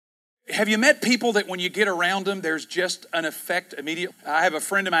Have you met people that when you get around them, there's just an effect immediately? I have a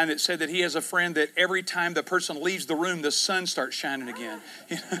friend of mine that said that he has a friend that every time the person leaves the room, the sun starts shining again.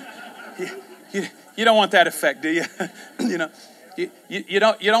 You don't want that effect, do you? You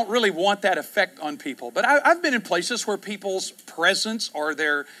don't really want that effect on people. But I've been in places where people's presence or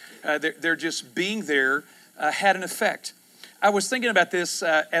their just being there had an effect. I was thinking about this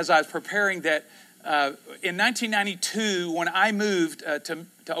as I was preparing that in 1992, when I moved to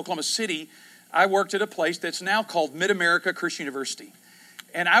Oklahoma City, I worked at a place that's now called Mid-America Christian University.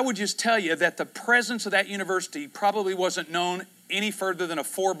 And I would just tell you that the presence of that university probably wasn't known any further than a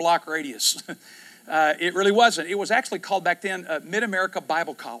 4-block radius. It really wasn't. It was actually called back then Mid-America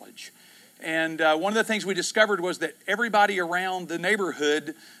Bible College. And one of the things we discovered was that everybody around the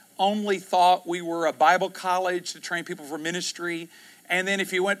neighborhood only thought we were a Bible college to train people for ministry. And then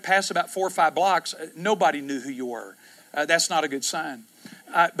if you went past about 4 or 5 blocks, nobody knew who you were. That's not a good sign.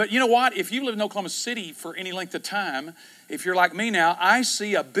 But you know what? If you live in Oklahoma City for any length of time, if you're like me now, I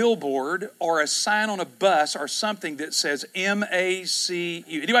see a billboard or a sign on a bus or something that says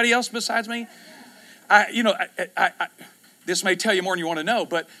MACU. Anybody else besides me? This may tell you more than you want to know,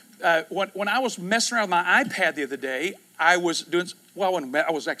 but when I was messing around with my iPad the other day, I was doing,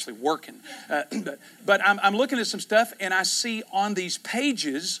 I was actually working. But I'm looking at some stuff, and I see on these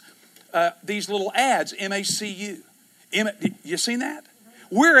pages these little ads, MACU. You seen that?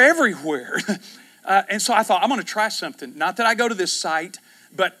 We're everywhere. And so I thought, I'm going to try something. Not that I go to this site,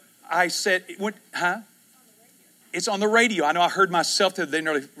 but I said, it's on the radio. I know I heard myself the other day,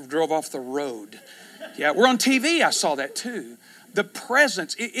 nearly drove off the road. Yeah, we're on TV. I saw that too. The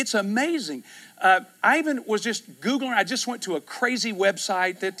presence, it's amazing. I even was just Googling. I just went to a crazy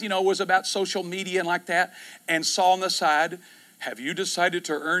website that, was about social media and like that, and saw on the side, have you decided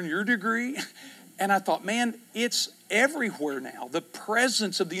to earn your degree? And I thought, man, it's everywhere now. The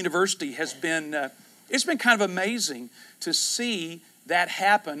presence of the university has been, it's been kind of amazing to see that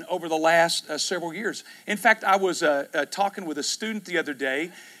happen over the last several years. In fact, I was talking with a student the other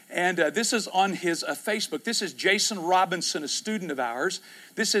day, and this is on his Facebook. This is Jason Robinson, a student of ours.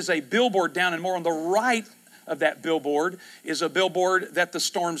 This is a billboard down, and more on the right of that billboard is a billboard that the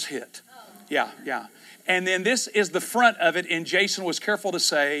storms hit. Yeah. And then this is the front of it, and Jason was careful to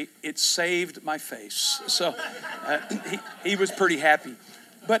say, it saved my face. So he was pretty happy.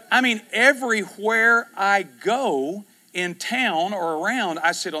 But, everywhere I go in town or around,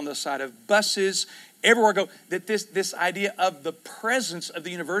 I sit on the side of buses. Everywhere I go, that this idea of the presence of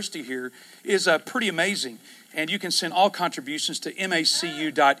the university here is pretty amazing. And you can send all contributions to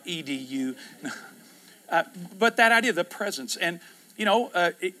macu.edu. But that idea of the presence, and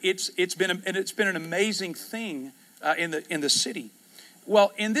it's been an amazing thing in the city.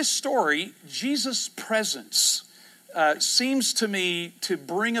 Well, in this story, Jesus' presence seems to me to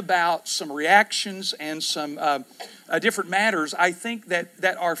bring about some reactions and some different matters, I think,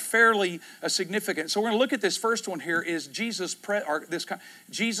 that are fairly significant. So we're going to look at this first one here is Jesus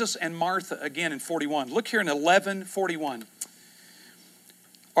and Martha again in 41. Look here in 11:41.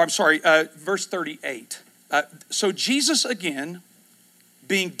 Verse 38. So Jesus again,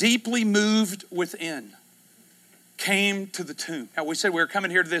 being deeply moved within, came to the tomb. Now, we said we were coming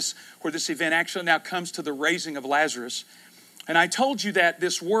here to where this event actually now comes to the raising of Lazarus. And I told you that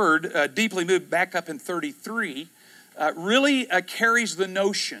this word, deeply moved, back up in 33, really carries the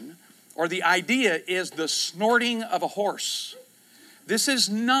notion, or the idea is the snorting of a horse. This is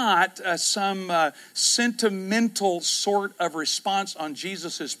not some sentimental sort of response on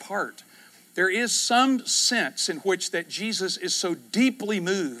Jesus' part. There is some sense in which that Jesus is so deeply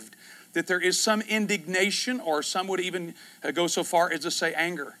moved that there is some indignation, or some would even go so far as to say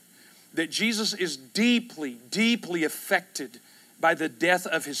anger. That Jesus is deeply, deeply affected by the death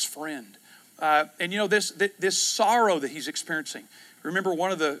of his friend. And this sorrow that he's experiencing. Remember,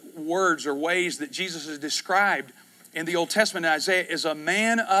 one of the words or ways that Jesus is described in the Old Testament in Isaiah is a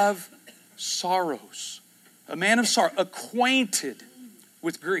man of sorrows. A man of sorrow, acquainted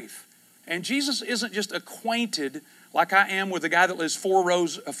with grief. And Jesus isn't just acquainted like I am with the guy that lives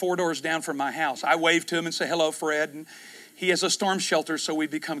 4 doors down from my house. I wave to him and say, hello, Fred. And he has a storm shelter, so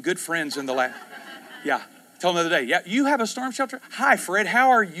we've become good friends in the last. Yeah, tell him the other day. Yeah, you have a storm shelter? Hi, Fred, how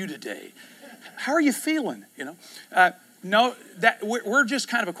are you today? How are you feeling? No, that we're just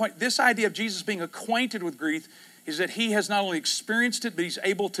kind of acquainted. This idea of Jesus being acquainted with grief is that he has not only experienced it, but he's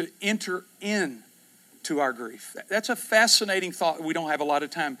able to enter in to our grief. That's a fascinating thought. We don't have a lot of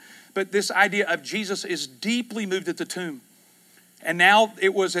time. But this idea of Jesus is deeply moved at the tomb. And now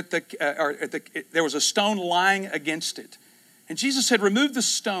it was there was a stone lying against it. And Jesus said, remove the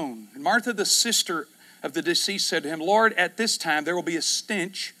stone. And Martha, the sister of the deceased, said to him, Lord, at this time there will be a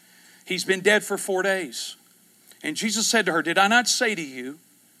stench, He's been dead for 4 days. And Jesus said to her, did I not say to you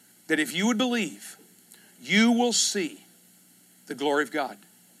that if you would believe, you will see the glory of God?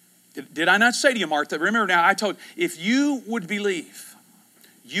 Did I not say to you, Martha? Remember now, I told you, if you would believe,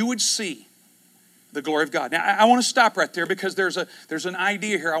 you would see the glory of God. Now, I want to stop right there because there's an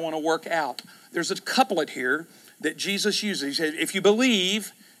idea here I want to work out. There's a couplet here that Jesus uses. He said, if you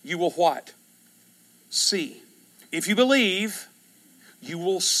believe, you will what? See. If you believe, you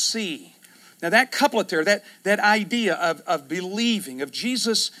will see. Now that couplet there, that idea of believing, of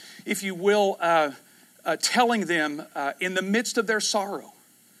Jesus, if you will, telling them in the midst of their sorrow.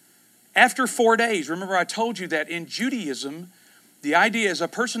 After 4 days, remember I told you that in Judaism, the idea is a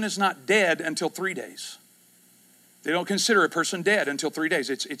person is not dead until 3 days. They don't consider a person dead until 3 days.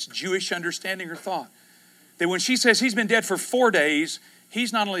 It's Jewish understanding or thought. That when she says he's been dead for 4 days,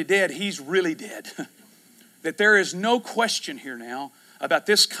 he's not only dead, he's really dead. That there is no question here now about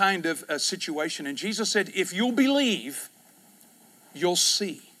this kind of situation. And Jesus said, if you'll believe, you'll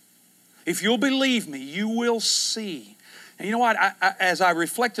see. If you'll believe me, you will see. And you know what? As I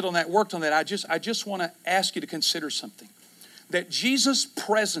reflected on that, worked on that, I just want to ask you to consider something. That Jesus'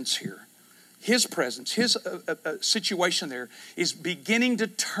 presence here, his presence, his situation there is beginning to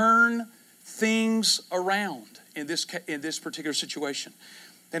turn things around in this particular situation.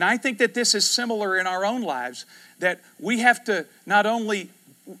 And I think that this is similar in our own lives, that we have to not only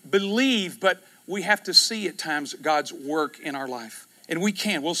believe, but we have to see at times God's work in our life. And we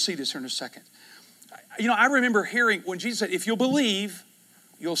can. We'll see this here in a second. You know, I remember hearing when Jesus said, if you'll believe,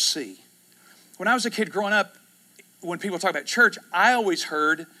 you'll see. When I was a kid growing up, when people talk about church, I always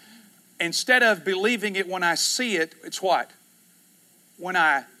heard, instead of believing it when I see it, it's what? When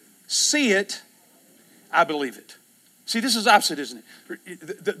I see it, I believe it. See, this is opposite, isn't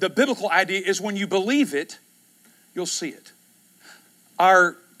it? The biblical idea is when you believe it, you'll see it.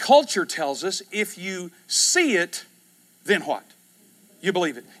 Our culture tells us if you see it, then what? You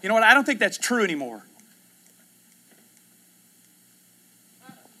believe it. You know what? I don't think that's true anymore.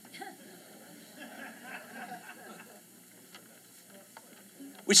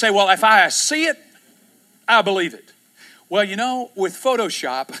 We say, well, if I see it, I believe it. Well, you know, with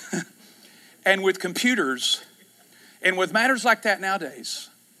Photoshop and with computers and with matters like that nowadays,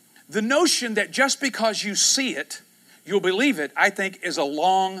 the notion that just because you see it, you'll believe it, I think is a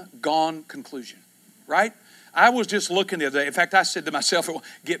long gone conclusion, right? I was just looking the other day. In fact, I said to myself,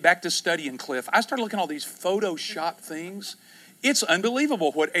 get back to studying, Cliff. I started looking at all these Photoshop things. It's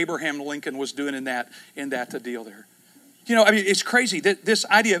unbelievable what Abraham Lincoln was doing in that deal there. You know, I mean, it's crazy. This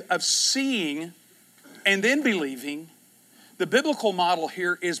idea of seeing and then believing, the biblical model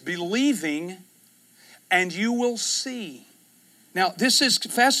here is believing and you will see. Now, this is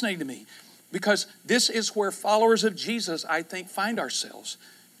fascinating to me because this is where followers of Jesus, I think, find ourselves.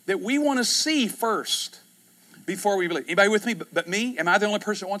 That we want to see first before we believe. Anybody with me but me? Am I the only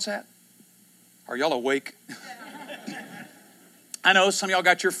person that wants that? Are y'all awake? I know some of y'all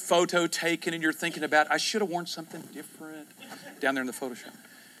got your photo taken and you're thinking about, I should have worn something different down there in the Photoshop.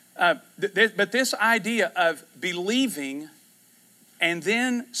 But this idea of believing and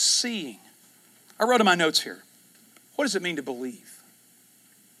then seeing. I wrote in my notes here. What does it mean to believe?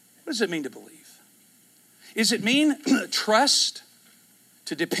 What does it mean to believe? Does it mean trust,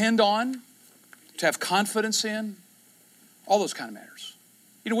 to depend on, to have confidence in? All those kind of matters.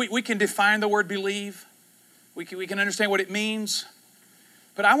 You know, we can define the word believe. We can understand what it means.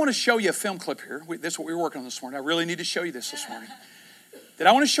 But I want to show you a film clip here. This is what we were working on this morning. I really need to show you this morning. That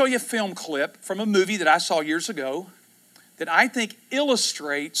I want to show you a film clip from a movie that I saw years ago that I think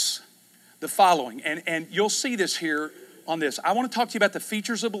illustrates the following. And you'll see this here on this. I want to talk to you about the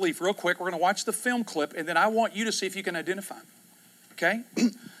features of belief real quick. We're going to watch the film clip, and then I want you to see if you can identify them. Okay?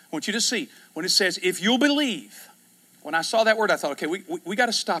 I want you to see when it says, if you'll believe. When I saw that word, I thought, okay, we got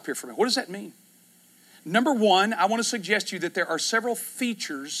to stop here for a minute. What does that mean? Number one, I want to suggest to you that there are several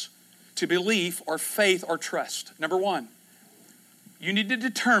features to belief or faith or trust. Number one, you need to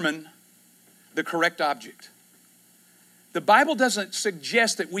determine the correct object. The Bible doesn't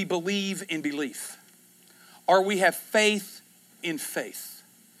suggest that we believe in belief or we have faith in faith.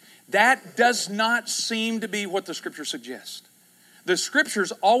 That does not seem to be what the Scripture suggests. The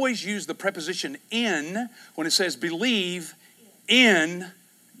Scriptures always use the preposition in when it says believe in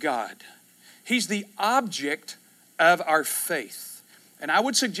God. He's the object of our faith. And I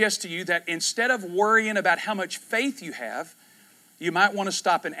would suggest to you that instead of worrying about how much faith you have, you might want to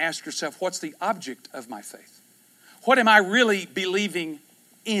stop and ask yourself, what's the object of my faith? What am I really believing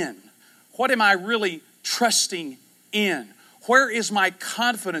in? What am I really trusting in? Where is my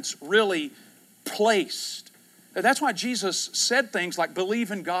confidence really placed? That's why Jesus said things like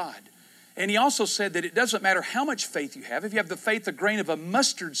believe in God. And he also said that it doesn't matter how much faith you have. If you have the faith, the grain of a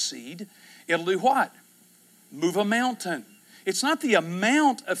mustard seed, it'll do what? Move a mountain. It's not the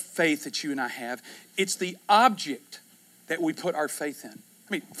amount of faith that you and I have. It's the object that we put our faith in.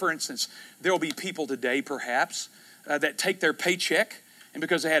 I mean, for instance, there will be people today, perhaps, that take their paycheck, and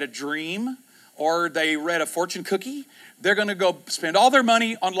because they had a dream or they read a fortune cookie, they're going to go spend all their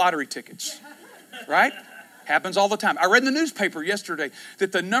money on lottery tickets. Right? Happens all the time. I read in the newspaper yesterday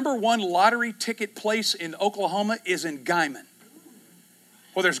that the number one lottery ticket place in Oklahoma is in Guyman.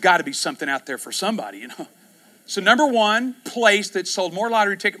 Well, there's got to be something out there for somebody, you know. So number one place that sold more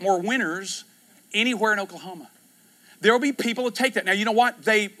lottery tickets, more winners anywhere in Oklahoma. There will be people that take that. Now, you know what?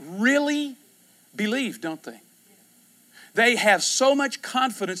 They really believe, don't they? They have so much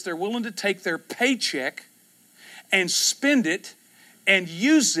confidence they're willing to take their paycheck and spend it and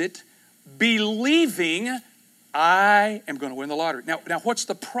use it believing I am going to win the lottery. Now, what's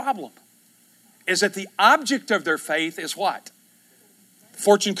the problem? Is that the object of their faith is what?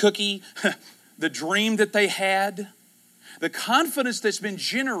 Fortune cookie, the dream that they had. The confidence that's been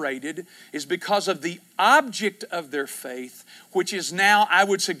generated is because of the object of their faith, which is now, I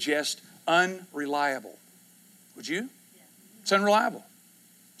would suggest, unreliable. Would you? It's unreliable.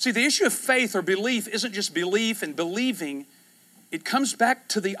 See, the issue of faith or belief isn't just belief and believing. It comes back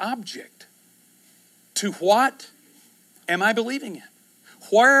to the object. To what am I believing in?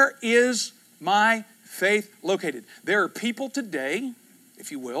 Where is my faith located? There are people today,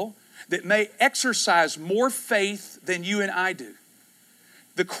 if you will, that may exercise more faith than you and I do.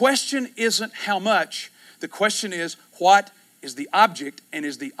 The question isn't how much. The question is, what is the object, and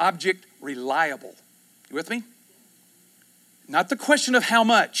is the object reliable? You with me? Not the question of how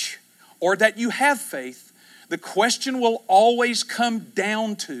much or that you have faith. The question will always come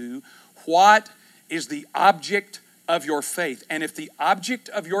down to what is the object of your faith. And if the object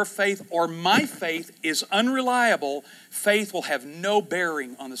of your faith or my faith is unreliable, faith will have no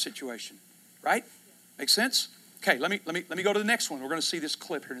bearing on the situation. Right? Make sense? Okay, let me go to the next one. We're going to see this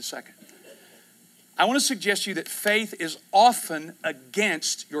clip here in a second. I want to suggest to you that faith is often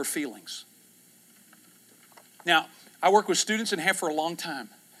against your feelings. Now, I work with students and have for a long time.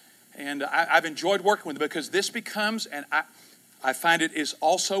 And I've enjoyed working with them because this becomes, and I find it is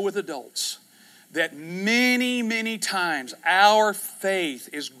also with adults, that many, many times our faith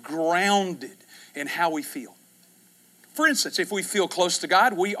is grounded in how we feel. For instance, if we feel close to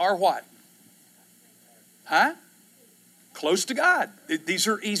God, we are what? Huh? Close to God. These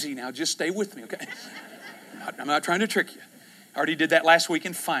are easy now. Just stay with me, okay? I'm not trying to trick you. I already did that last week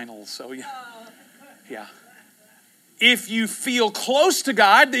in finals, so yeah. If you feel close to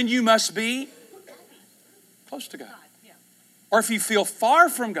God, then you must be close to God. Or if you feel far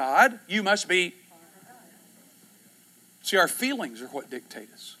from God, you must be. See, our feelings are what dictate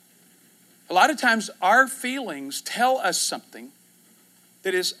us. A lot of times our feelings tell us something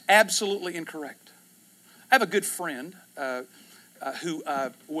that is absolutely incorrect. I have a good friend who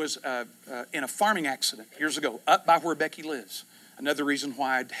was in a farming accident years ago up by where Becky lives. Another reason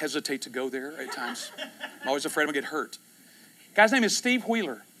why I'd hesitate to go there at times. I'm always afraid I'm going to get hurt. The guy's name is Steve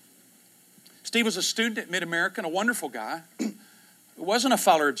Wheeler. Steve was a student at Mid-American, a wonderful guy. Wasn't a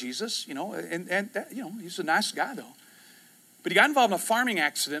follower of Jesus, and that, he's a nice guy though. But he got involved in a farming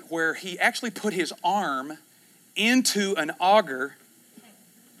accident where he actually put his arm into an auger.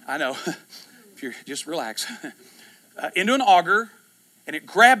 I know, if you're just relax. Into an auger, and it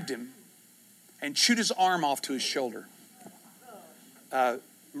grabbed him and chewed his arm off to his shoulder.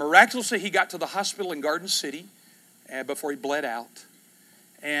 Miraculously, he got to the hospital in Garden City before he bled out.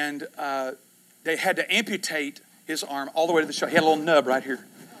 And they had to amputate his arm all the way to the shoulder. He had a little nub right here.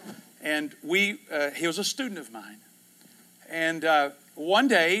 And he was a student of mine. And one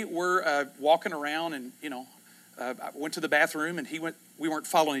day, we're walking around and, I went to the bathroom and we weren't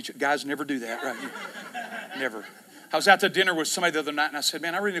following each other. Guys never do that, right? Never. I was out to dinner with somebody the other night and I said,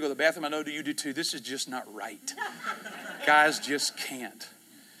 man, I really need to go to the bathroom. I know you do too. This is just not right. Guys just can't.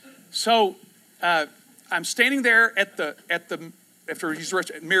 So I'm standing there at the after we used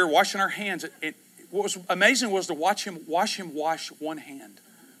the mirror, washing our hands. What was amazing was to watch him wash one hand.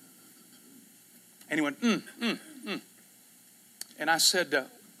 And he went, And I said,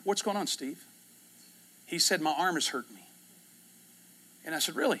 what's going on, Steve? He said, my arm is hurting me. And I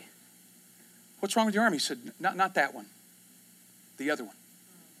said, really? What's wrong with your arm? He said, not that one. The other one.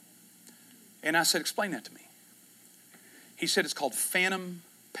 And I said, explain that to me. He said, it's called phantom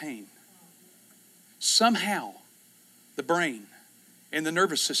pain. Somehow, the brain and the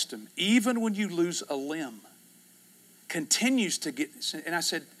nervous system, even when you lose a limb, continues to get. And I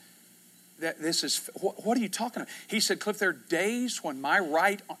said, this is, what are you talking about? He said, Cliff, there are days when my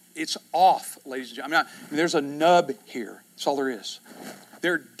right, it's off, ladies and gentlemen. There's a nub here. That's all there is.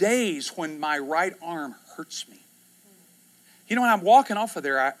 There are days when my right arm hurts me. You know, when I'm walking out of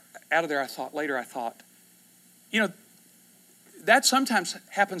there, I thought, you know, that sometimes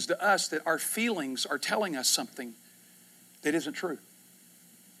happens to us, that our feelings are telling us something that isn't true.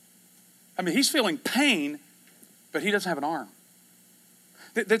 I mean, he's feeling pain, but he doesn't have an arm.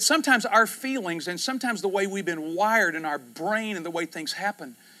 That sometimes our feelings and sometimes the way we've been wired in our brain and the way things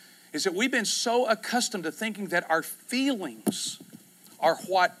happen is that we've been so accustomed to thinking that our feelings are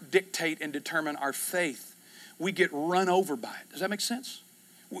what dictate and determine our faith. We get run over by it. Does that make sense?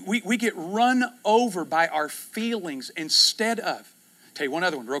 We get run over by our feelings instead of. Tell you one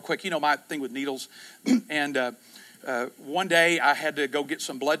other one real quick. You know my thing with needles. And one day I had to go get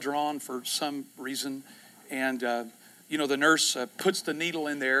some blood drawn for some reason. And you know, the nurse puts the needle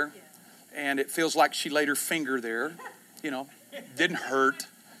in there, and it feels like she laid her finger there. You know, didn't hurt.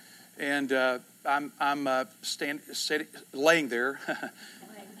 And I'm laying there.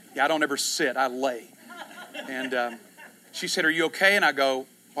 Yeah, I don't ever sit. I lay. And she said, "Are you okay?" And I go,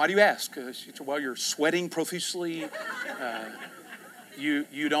 "Why do you ask?" She said, "Well, you're sweating profusely.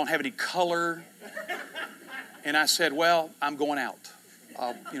 You don't have any color." And I said, "Well, I'm going out.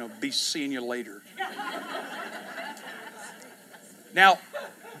 I'll be seeing you later." Now,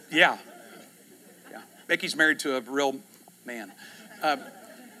 yeah. Becky's married to a real man.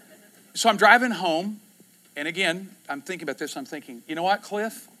 So I'm driving home, and again, I'm thinking about this. I'm thinking, you know what,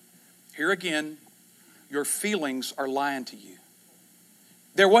 Cliff? Here again, your feelings are lying to you.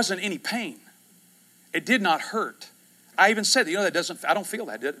 There wasn't any pain. It did not hurt. I even said, I don't feel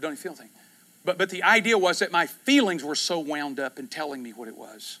that. I don't even feel anything. But the idea was that my feelings were so wound up in telling me what it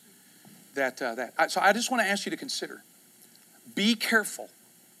was. So I just want to ask you to consider. Be careful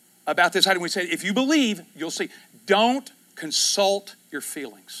about this item. We said, if you believe, you'll see. Don't consult your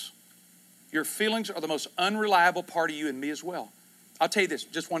feelings. Your feelings are the most unreliable part of you and me as well. I'll tell you this,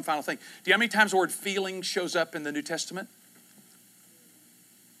 just one final thing. Do you know how many times the word feeling shows up in the New Testament?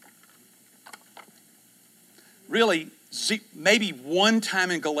 Really, maybe one time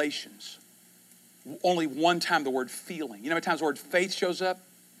in Galatians. Only one time the word feeling. You know how many times the word faith shows up?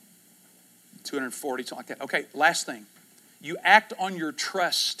 240, something like that. Okay, last thing. You act on your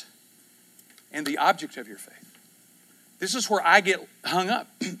trust and the object of your faith. This is where I get hung up.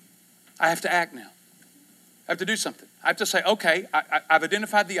 I have to act now. I have to do something. I have to say, okay, I've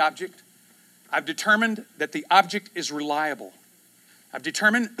identified the object. I've determined that the object is reliable. I've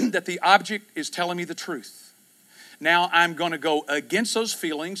determined that the object is telling me the truth. Now I'm going to go against those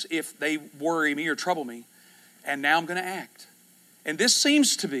feelings if they worry me or trouble me. And now I'm going to act. And this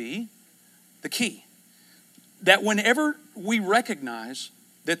seems to be the key. That whenever we recognize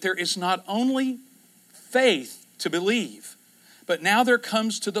that there is not only faith to believe, but now there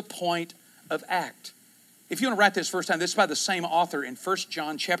comes to the point of act. If you want to write this first time, this is by the same author in 1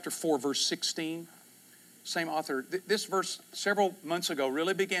 John chapter 4, verse 16. Same author. This verse several months ago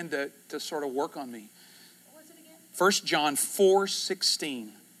really began to sort of work on me. What was it again? 1 John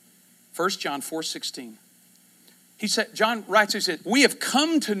 4:16. 1 John 4:16. John writes, he said, "We have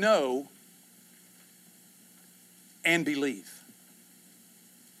come to know and believe."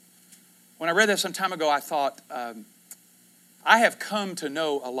 When I read that some time ago, I thought, I have come to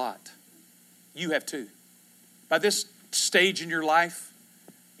know a lot. You have too. By this stage in your life,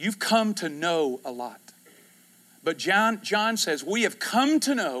 you've come to know a lot. But John says, we have come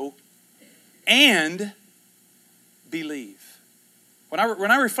to know and believe. When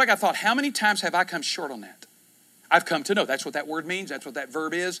I reflect, I thought, how many times have I come short on that? I've come to know. That's what that word means. That's what that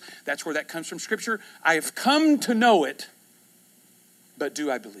verb is. That's where that comes from Scripture. I have come to know it, but do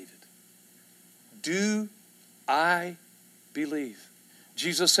I believe it? Do I believe?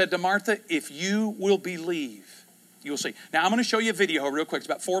 Jesus said to Martha, if you will believe, you'll see. Now, I'm going to show you a video real quick. It's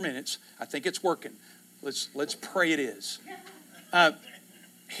about 4 minutes. I think it's working. Let's pray it is.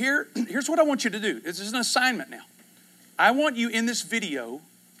 Here's what I want you to do. This is an assignment now. I want you in this video,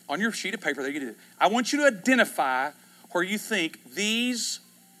 on your sheet of paper, there you do it. I want you to identify where you think these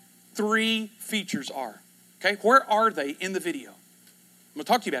 3 features are. Okay? Where are they in the video? I'm going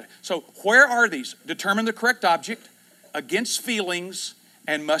to talk to you about it. So, where are these? Determine the correct object, against feelings,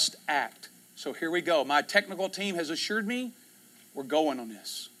 and must act. So here we go. My technical team has assured me we're going on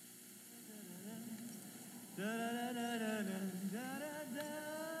this.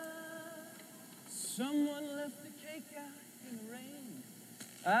 Someone left the cake out in the rain.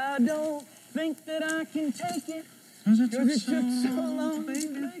 I don't think that I can take it. 'Cause it took so long to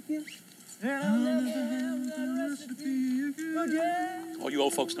make it. And I'll never have that recipe again. All you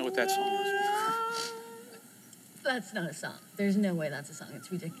old folks know what that song is. That's not a song. There's no way that's a song.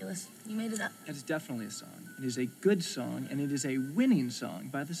 It's ridiculous. You made it up. It is definitely a song. It is a good song, and it is a winning song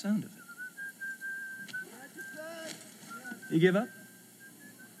by the sound of it. You give up?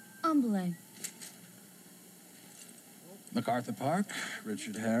 Embele. MacArthur Park,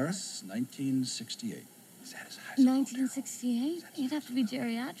 Richard Harris, 1968. Is that his high school? 1968? You'd have to be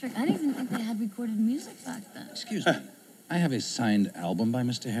geriatric. I didn't even think they had recorded music back then. Excuse me. I have a signed album by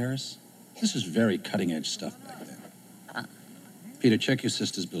Mr. Harris. This is very cutting-edge stuff back then. Peter, check your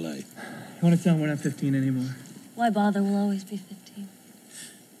sister's belay. You want to tell them we're not 15 anymore? Why bother? We'll always be 15.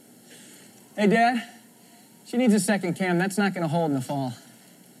 Hey, Dad. She needs a second cam. That's not going to hold in the fall.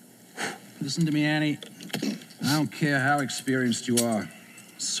 Listen to me, Annie. I don't care how experienced you are.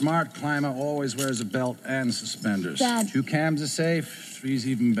 Smart climber always wears a belt and suspenders. Dad. 2 cams are safe, 3's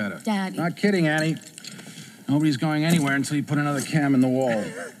even better. Dad. Not kidding, Annie. Nobody's going anywhere until you put another cam in the wall.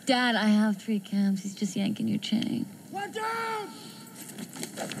 Dad, I have 3 cams. He's just yanking your chain. Watch out!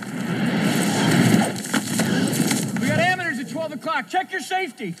 We got amateurs at 12 o'clock. Check your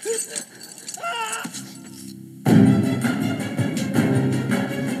safety.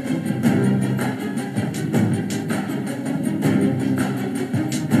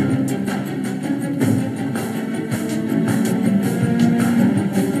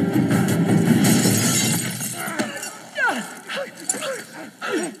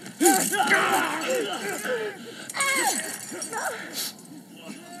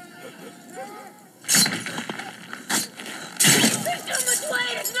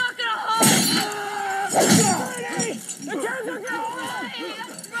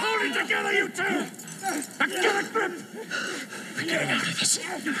 Hold it together, you two! Now get a grip! We're getting out of this.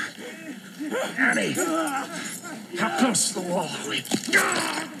 Annie, how close to the wall are we?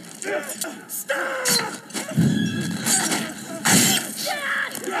 Stop!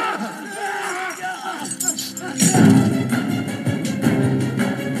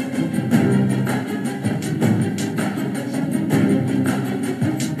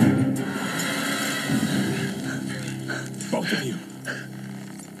 Both of you,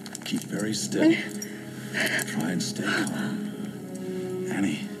 keep very still. Try and stay calm.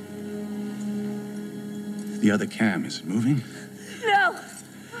 Annie, the other cam, is it moving? No!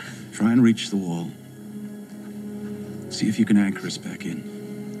 Try and reach the wall. See if you can anchor us back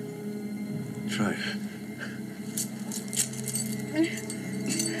in. Try.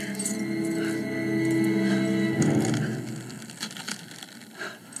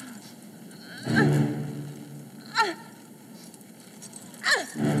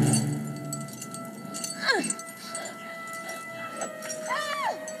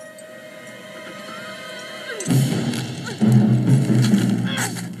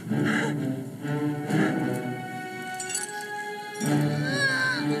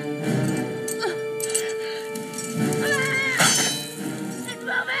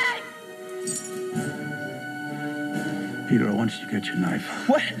 Peter, I want you to get your knife.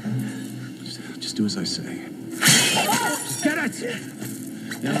 What? Just do as I say. Get it!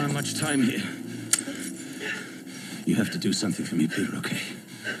 You don't have much time here. You have to do something for me, Peter, okay?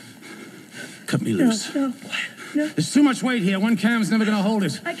 Cut me loose. No. There's too much weight here. One cam's never gonna hold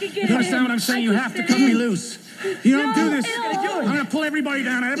it. I can get You it understand in. what I'm saying? I You can have to fit cut it me in. loose. You don't do this. It'll hold. I'm gonna pull everybody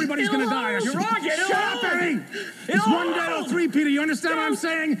down and everybody's It'll gonna die. hold. You're wrong, it'll Shut up, hold. Eddie! It's It'll one dead or hold. 3, Peter. You understand what I'm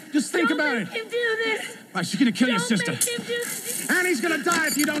saying? Just think Don't about make it. him do this. Right, she's gonna kill your Don't sister. make him do this. Annie's gonna die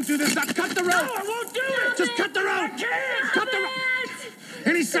if you don't do this. Now cut the rope. I won't do it! Just cut the rope. Cut the rope.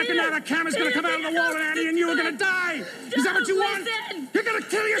 Any second now, that cam is gonna come out of the wall, and Annie and you are gonna die. Is that what you want? Listen. You're gonna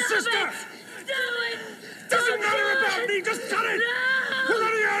kill your sister. Do it. Doesn't Don't matter do about it. me. Just cut it. No. We're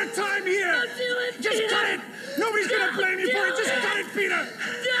running out of time here. Don't do it, Just Peter. cut it. Nobody's gonna blame you for it. Just cut it, Peter.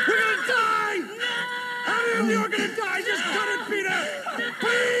 We're gonna die. Annie and you are gonna die. Just cut it, Peter.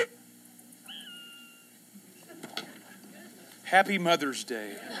 Please. Happy Mother's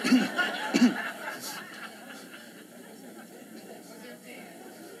Day.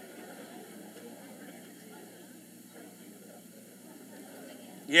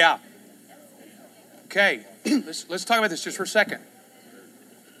 Yeah. Okay, let's talk about this just for a second.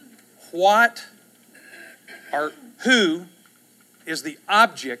 Who is the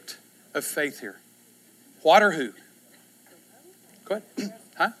object of faith here? What or who? Go ahead.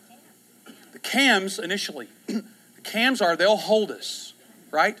 Huh? The cams initially. The cams they'll hold us,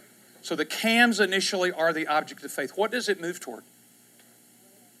 right? So the cams initially are the object of faith. What does it move toward?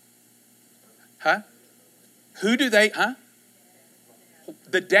 Huh? Who do they, huh?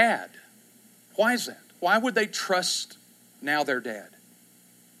 The dad. Why is that? Why would they trust now their dad?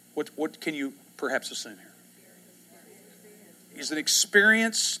 What can you perhaps assume here? He's an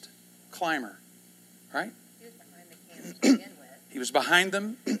experienced climber, right? He was behind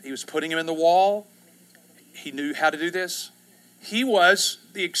them. He was putting him in the wall. He knew how to do this. He was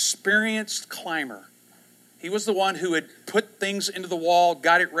the experienced climber. He was the one who had put things into the wall,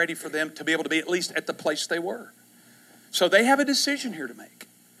 got it ready for them to be able to be at least at the place they were. So they have a decision here to make.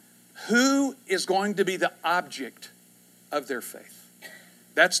 Who is going to be the object of their faith?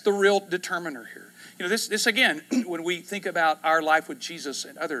 That's the real determiner here. You know, this again, when we think about our life with Jesus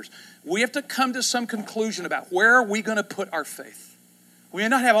and others, we have to come to some conclusion about where are we going to put our faith. We may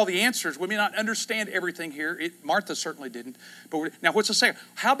not have all the answers. We may not understand everything here. Martha certainly didn't. But now, what's the second?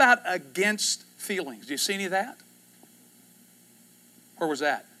 How about against feelings? Do you see any of that? Where was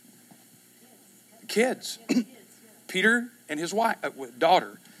that? Kids. Peter and his wife,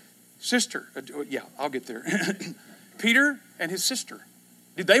 daughter, sister. Yeah, I'll get there. Peter and his sister.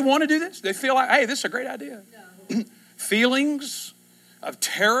 Did they want to do this? They feel like, hey, this is a great idea. No. Feelings of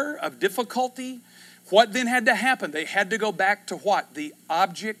terror, of difficulty. What then had to happen? They had to go back to what? The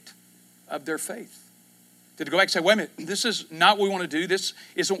object of their faith. Did they go back and say, wait a minute, this is not what we want to do. This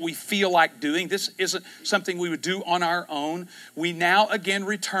isn't what we feel like doing. This isn't something we would do on our own. We now again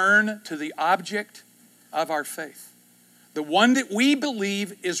return to the object of our faith. The one that we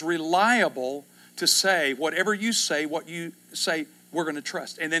believe is reliable to say, whatever you say, what you say, we're going to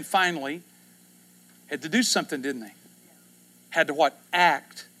trust. And then finally, had to do something, didn't they? Had to what?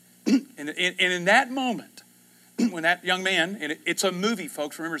 Act. And in that moment, when that young man, and it's a movie,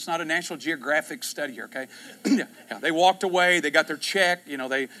 folks. Remember, it's not a National Geographic study here, okay? Yeah, they walked away. They got their check. You know,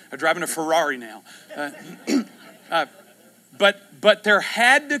 they are driving a Ferrari now. But there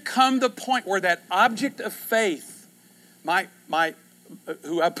had to come the point where that object of faith,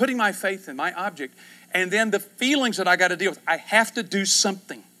 who I'm putting my faith in, my object, and then the feelings that I got to deal with, I have to do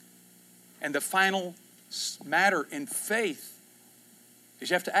something. And the final matter in faith is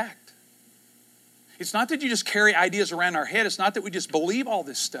you have to act. It's not that you just carry ideas around our head. It's not that we just believe all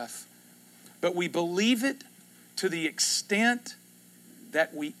this stuff. But we believe it to the extent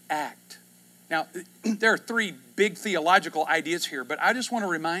that we act. Now, there are three big theological ideas here, but I just want to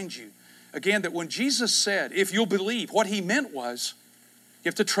remind you, again, that when Jesus said, if you'll believe, what he meant was, you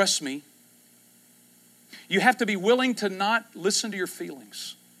have to trust me. You have to be willing to not listen to your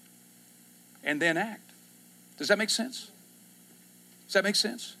feelings and then act. Does that make sense? Does that make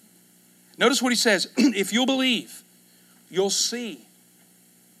sense? Notice what he says. If you'll believe, you'll see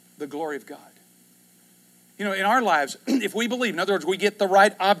the glory of God. You know, in our lives, if we believe, in other words, we get the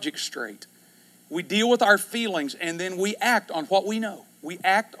right object straight. We deal with our feelings and then we act on what we know. We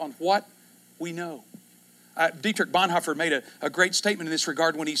act on what we know. Dietrich Bonhoeffer made a great statement in this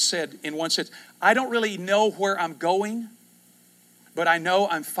regard when he said, in one sense, I don't really know where I'm going, but I know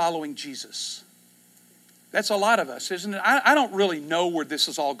I'm following Jesus. That's a lot of us, isn't it? I don't really know where this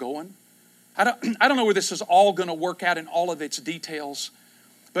is all going. I don't know where this is all going to work out in all of its details,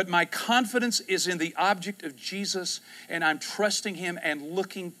 but my confidence is in the object of Jesus, and I'm trusting him and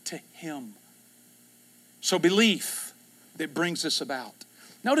looking to him. So belief that brings this about.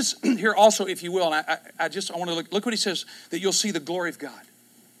 Notice here also, if you will, and I want to look what he says, that you'll see the glory of God.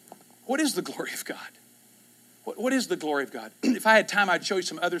 What is the glory of God? What is the glory of God? If I had time, I'd show you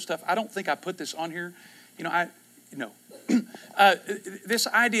some other stuff. I don't think I put this on here. This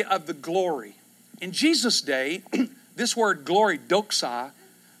idea of the glory. In Jesus' day, this word glory, doxa,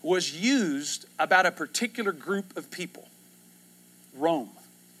 was used about a particular group of people. Rome.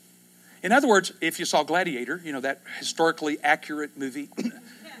 In other words, if you saw Gladiator, you know, that historically accurate movie,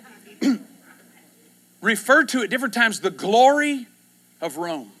 referred to at different times the glory of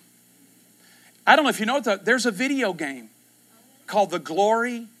Rome. I don't know if you know, there's a video game called The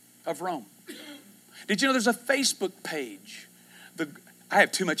Glory of Rome. Did you know there's a Facebook page? I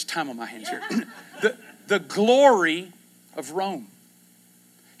have too much time on my hands here. The Glory of Rome.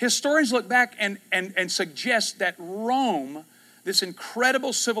 Historians look back and suggest that Rome, this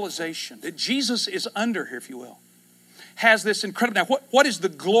incredible civilization that Jesus is under here, if you will, has this incredible... Now, what is the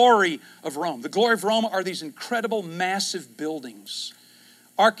glory of Rome? The glory of Rome are these incredible, massive buildings,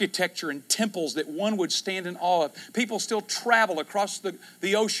 architecture and temples that one would stand in awe of. People still travel across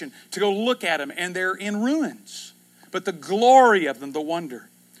the ocean to go look at them, and they're in ruins. But the glory of them, the wonder.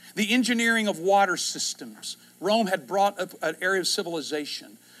 The engineering of water systems. Rome had brought up an area of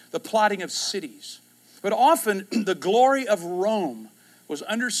civilization. The plotting of cities. But often the glory of Rome was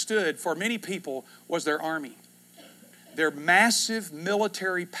understood for many people was their army. Their massive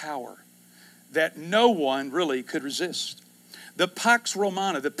military power that no one really could resist. The Pax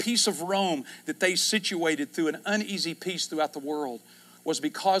Romana, the peace of Rome that they situated through an uneasy peace throughout the world, was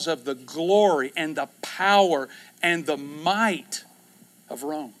because of the glory and the power and the might of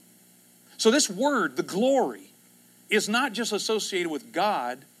Rome. So this word, the glory, is not just associated with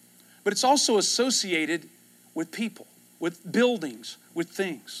God, but it's also associated with people, with buildings, with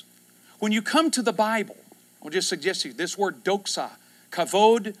things. When you come to the Bible, I'll just suggest to you this word doxa,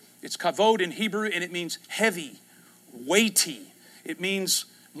 kavod, it's kavod in Hebrew, and it means heavy, weighty. It means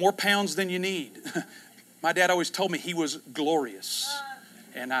more pounds than you need. My dad always told me he was glorious.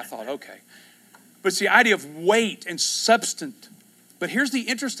 And I thought, okay. But it's the idea of weight and substance. But here's the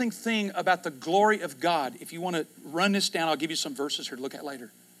interesting thing about the glory of God. If you want to run this down, I'll give you some verses here to look at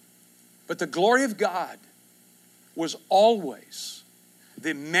later. But the glory of God was always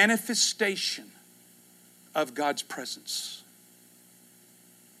the manifestation of God's presence.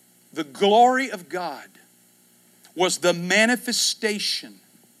 The glory of God was the manifestation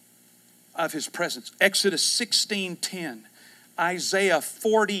of His presence. Exodus 16:10, Isaiah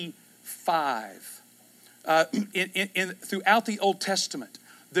 45. Throughout the Old Testament,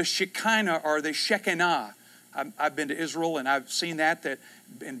 the Shekinah or the Shekinah. I've been to Israel and I've seen that,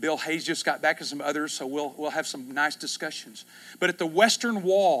 and Bill Hayes just got back and some others, so we'll have some nice discussions. But at the Western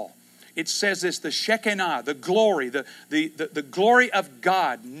Wall, it says this: the Shekinah, the glory, the glory of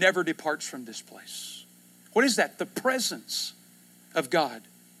God never departs from this place. What is that? The presence of God.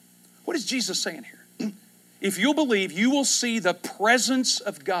 What is Jesus saying here? If you'll believe, you will see the presence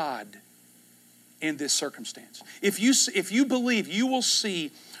of God in this circumstance. If you believe, you will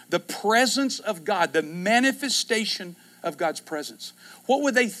see the presence of God, the manifestation of God's presence. What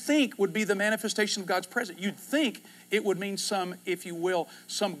would they think would be the manifestation of God's presence? You'd think it would mean some, if you will,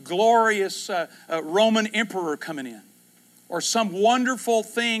 some glorious Roman emperor coming in, or some wonderful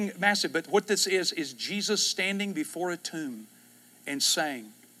thing, massive. But what this is Jesus standing before a tomb and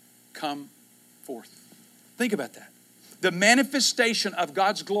saying, "Come forth." Think about that. The manifestation of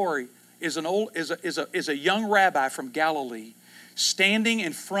God's glory is a young rabbi from Galilee standing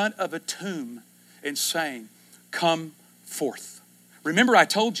in front of a tomb and saying, "Come forth." Remember, I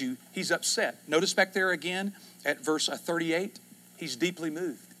told you he's upset. Notice back there again at verse 38, he's deeply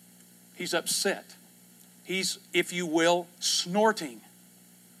moved. He's upset. He's, if you will, snorting.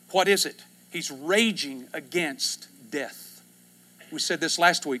 What is it? He's raging against death. We said this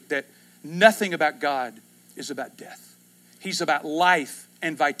last week, that nothing about God is about death. He's about life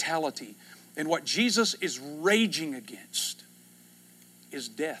and vitality. And what Jesus is raging against is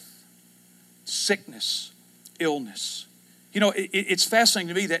death, sickness, illness. You know, it's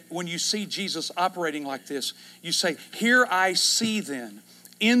fascinating to me that when you see Jesus operating like this, you say, here I see then,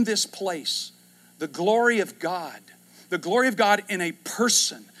 in this place, the glory of God in a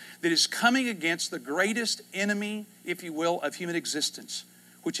person that is coming against the greatest enemy, if you will, of human existence,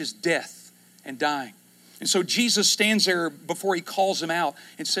 which is death and dying. And so Jesus stands there before He calls him out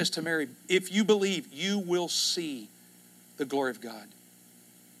and says to Mary, if you believe, you will see the glory of God.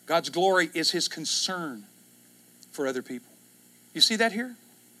 God's glory is His concern for other people. You see that here?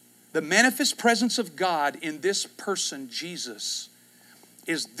 The manifest presence of God in this person, Jesus,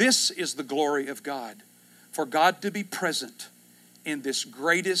 is the glory of God. For God to be present in this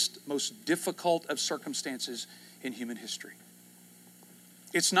greatest, most difficult of circumstances in human history.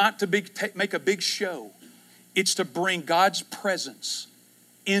 It's not to make a big show. It's to bring God's presence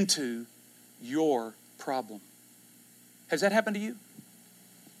into your problem. Has that happened to you?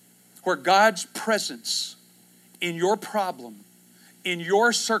 Where God's presence in your problem, in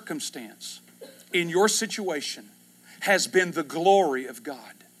your circumstance, in your situation, has been the glory of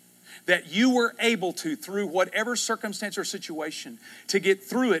God. That you were able to, through whatever circumstance or situation, to get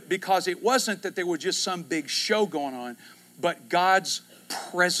through it, because it wasn't that there was just some big show going on, but God's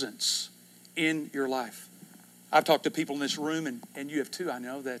presence in your life. I've talked to people in this room, and you have too, I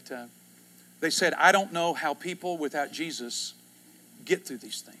know, that they said, I don't know how people without Jesus get through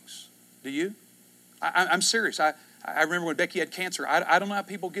these things. Do you? I'm serious. I remember when Becky had cancer. I don't know how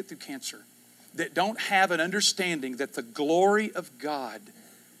people get through cancer that don't have an understanding that the glory of God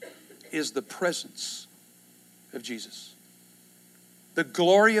is the presence of Jesus. The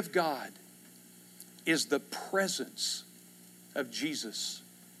glory of God is the presence of Jesus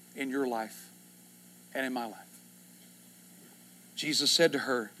in your life and in my life. Jesus said to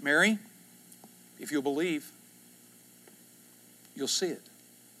her, Mary, if you'll believe, you'll see it.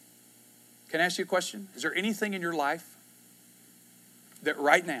 Can I ask you a question? Is there anything in your life that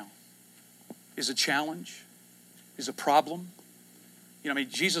right now is a challenge, is a problem? You know, I mean,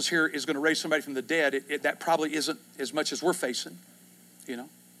 Jesus here is going to raise somebody from the dead. That probably isn't as much as we're facing, you know.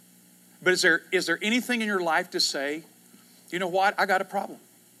 But is there anything in your life to say, you know what, I got a problem.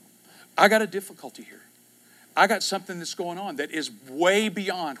 I got a difficulty here. I got something that's going on that is way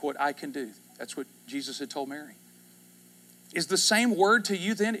beyond what I can do. That's what Jesus had told Mary. Is the same word to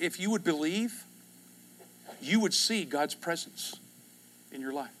you then? If you would believe, you would see God's presence in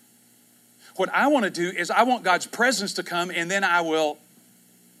your life. What I want to do is I want God's presence to come, and then I will,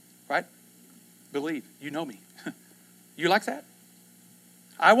 right? Believe. You know me. You like that?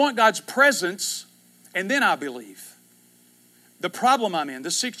 I want God's presence, and then I believe. The problem I'm in, the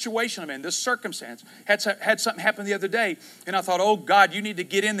situation I'm in, this circumstance, had something happen the other day, and I thought, oh God, you need to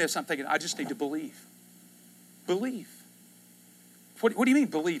get in this. I'm thinking, I just need to believe. Believe. What do you mean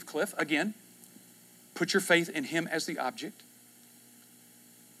believe, Cliff? Again, put your faith in Him as the object.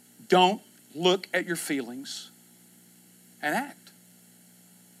 Don't look at your feelings and act.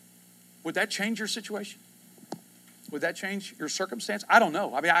 Would that change your situation? Would that change your circumstance? I don't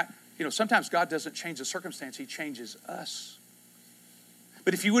know. I mean, sometimes God doesn't change the circumstance. He changes us.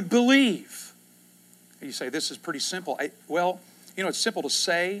 But if you would believe, and you say, this is pretty simple. It's simple to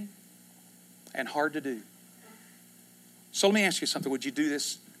say and hard to do. So let me ask you something. Would you do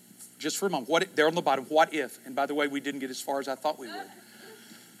this just for a moment? There on the bottom, what if? And by the way, we didn't get as far as I thought we would.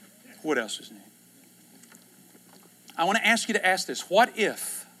 What else is new? I want to ask you to ask this. What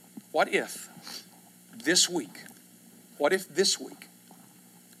if this week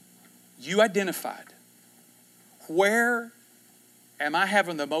you identified, where am I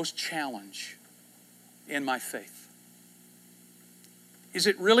having the most challenge in my faith? Is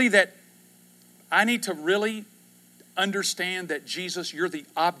it really that I need to really understand that Jesus, you're the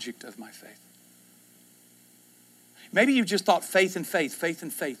object of my faith? Maybe you just thought faith and faith, faith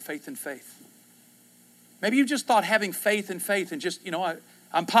and faith, faith and faith. Maybe you just thought having faith and faith and just,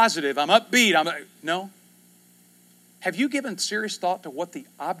 I'm positive, I'm upbeat. No. Have you given serious thought to what the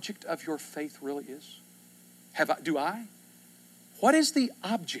object of your faith really is? Do I? What is the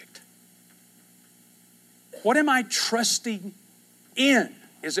object? What am I trusting in?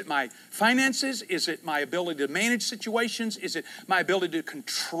 Is it my finances? Is it my ability to manage situations? Is it my ability to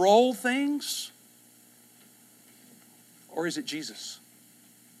control things? Or is it Jesus?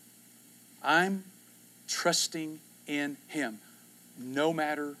 I'm trusting in Him no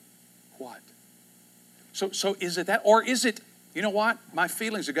matter what. So is it that? Or is it, you know what? My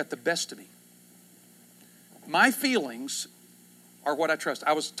feelings have got the best of me. My feelings are what I trust.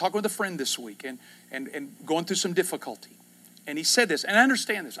 I was talking with a friend this week and going through some difficulty. And he said this, and I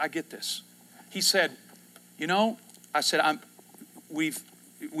understand this. I get this. He said,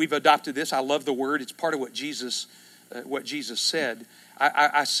 we've adopted this. I love the word. It's part of what Jesus said.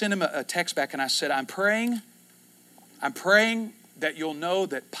 I sent him a text back and I said, I'm praying that you'll know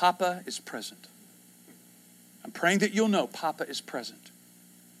that Papa is present. I'm praying that you'll know Papa is present.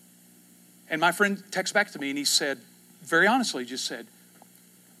 And my friend texted back to me and he said, very honestly, just said,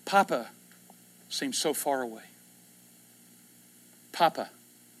 Papa seems so far away. Papa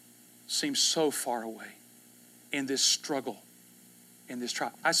seems so far away in this struggle, in this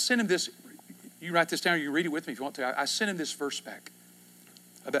trial. I sent him this. You write this down or you read it with me if you want to. I sent him this verse back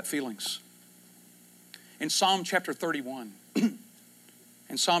about feelings. In Psalm chapter 31,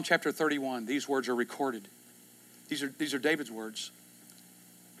 these words are recorded. These are David's words.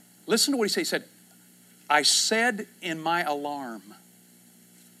 Listen to what he said. He said, I said in my alarm,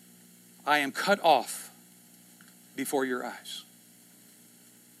 I am cut off before your eyes.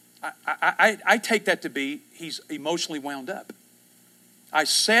 I take that to be he's emotionally wound up. I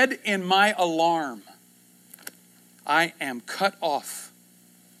said in my alarm, I am cut off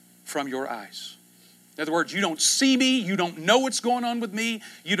from your eyes. In other words, you don't see me. You don't know what's going on with me.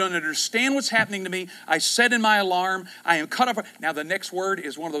 You don't understand what's happening to me. I said in my alarm, I am cut off. Now the next word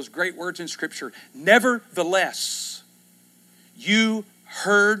is one of those great words in Scripture. Nevertheless, you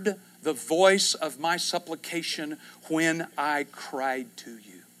heard the voice of my supplication when I cried to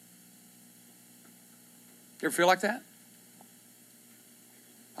you. You ever feel like that?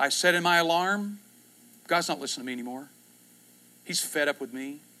 I said in my alarm, God's not listening to me anymore. He's fed up with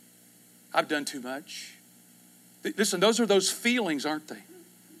me. I've done too much. Listen, those are those feelings, aren't they?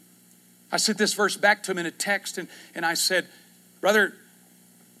 I sent this verse back to him in a text and I said, brother,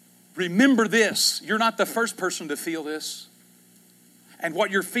 remember this. You're not the first person to feel this. And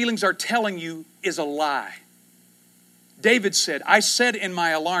what your feelings are telling you is a lie. David said, I said in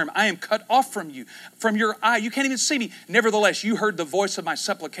my alarm, I am cut off from you, from your eye. You can't even see me. Nevertheless, you heard the voice of my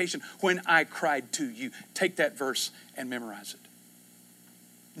supplication when I cried to you. Take that verse and memorize it.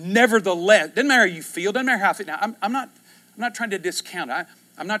 Nevertheless, doesn't matter how you feel, doesn't matter how I feel. Now, I'm not trying to discount it.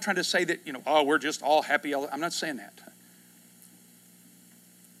 I'm not trying to say that, we're just all happy. I'm not saying that.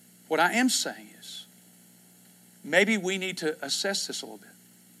 What I am saying is, maybe we need to assess this a little bit.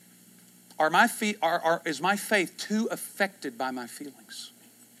 Is my faith too affected by my feelings?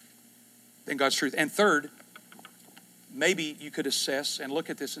 Then God's truth. And third, maybe you could assess and look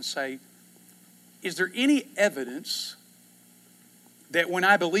at this and say, is there any evidence that when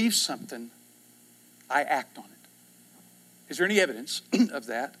I believe something, I act on it? Is there any evidence of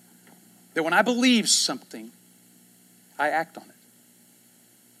that? That when I believe something, I act on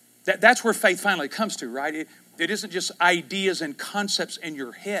it? That's where faith finally comes to, right? It isn't just ideas and concepts in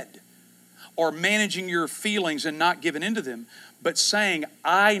your head or managing your feelings and not giving into them, but saying,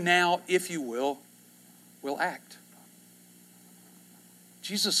 I now, if you will act.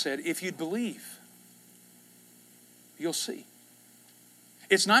 Jesus said, if you'd believe, you'll see.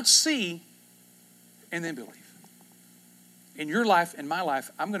 It's not see and then believe. In your life and my life,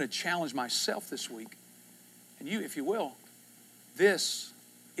 I'm going to challenge myself this week, and you, if you will. This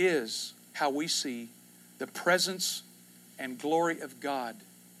is how we see the presence and glory of God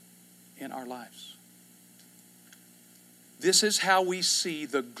in our lives. This is how we see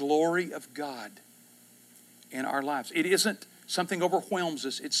the glory of God in our lives. It isn't something overwhelms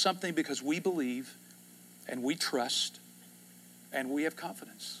us. It's something because we believe and we trust and we have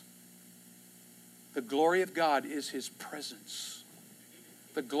confidence. The glory of God is His presence.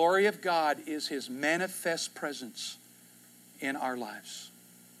 The glory of God is His manifest presence in our lives.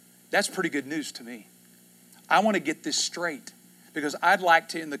 That's pretty good news to me. I want to get this straight because I'd like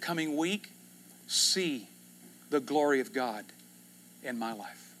to, in the coming week, see the glory of God in my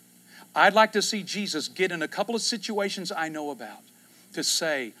life. I'd like to see Jesus get in a couple of situations I know about to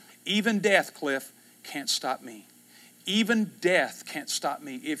say, even death, Cliff, can't stop me. Even death can't stop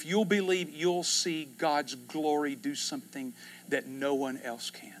me. If you'll believe, you'll see God's glory do something that no one else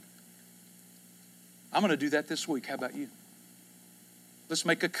can. I'm going to do that this week. How about you? Let's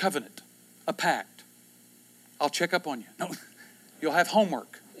make a covenant, a pact. I'll check up on you. No, you'll have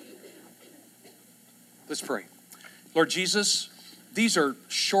homework. Let's pray. Lord Jesus, these are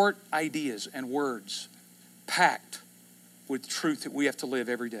short ideas and words packed with truth that we have to live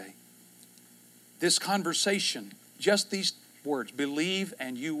every day. This conversation, just these words, believe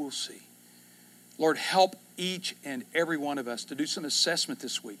and you will see. Lord, help each and every one of us to do some assessment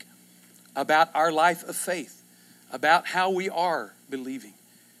this week about our life of faith, about how we are believing,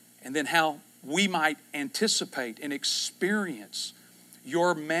 and then how we might anticipate and experience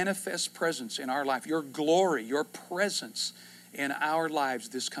your manifest presence in our life, your glory, your presence in our lives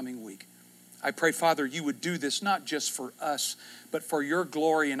this coming week. I pray, Father, you would do this not just for us, but for your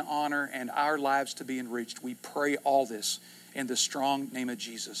glory and honor and our lives to be enriched. We pray all this in the strong name of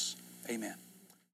Jesus. Amen.